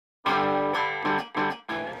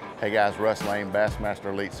Hey guys, Russ Lane,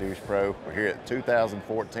 Bassmaster Elite Series Pro. We're here at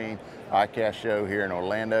 2014 ICAST Show here in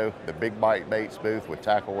Orlando, the Big Bite Baits booth with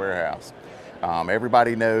Tackle Warehouse.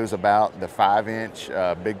 Everybody knows about the 5-inch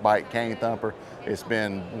Big Bite cane thumper. It's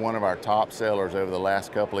been one of our top sellers over the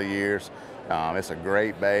last couple of years. It's a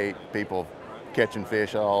great bait. People catching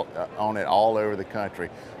fish on it all over the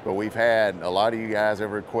country. But we've had a lot of you guys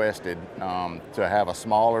have requested to have a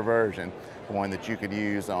smaller version, one that you could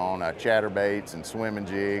use on chatterbaits and swimming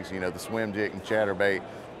jigs. You know, the swim jig and chatterbait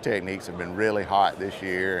techniques have been really hot this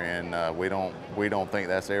year, and we don't think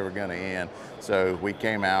that's ever going to end. So we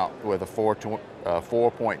came out with a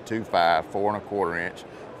 4.25, 4¼ inch.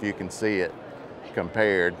 If you can see it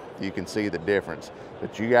compared, you can see the difference.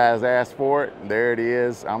 But you guys asked for it, and there it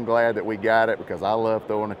is. I'm glad that we got it because I love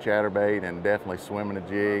throwing a chatterbait and definitely swimming a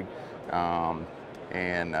jig.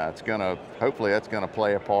 Hopefully that's gonna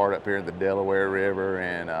play a part up here in the Delaware River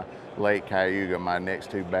and Lake Cayuga, my next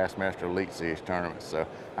 2 Bassmaster Elite Series tournaments. So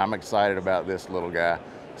I'm excited about this little guy.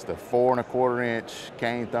 It's the 4¼ inch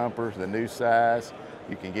cane thumper, the new size.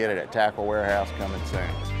 You can get it at Tackle Warehouse coming soon.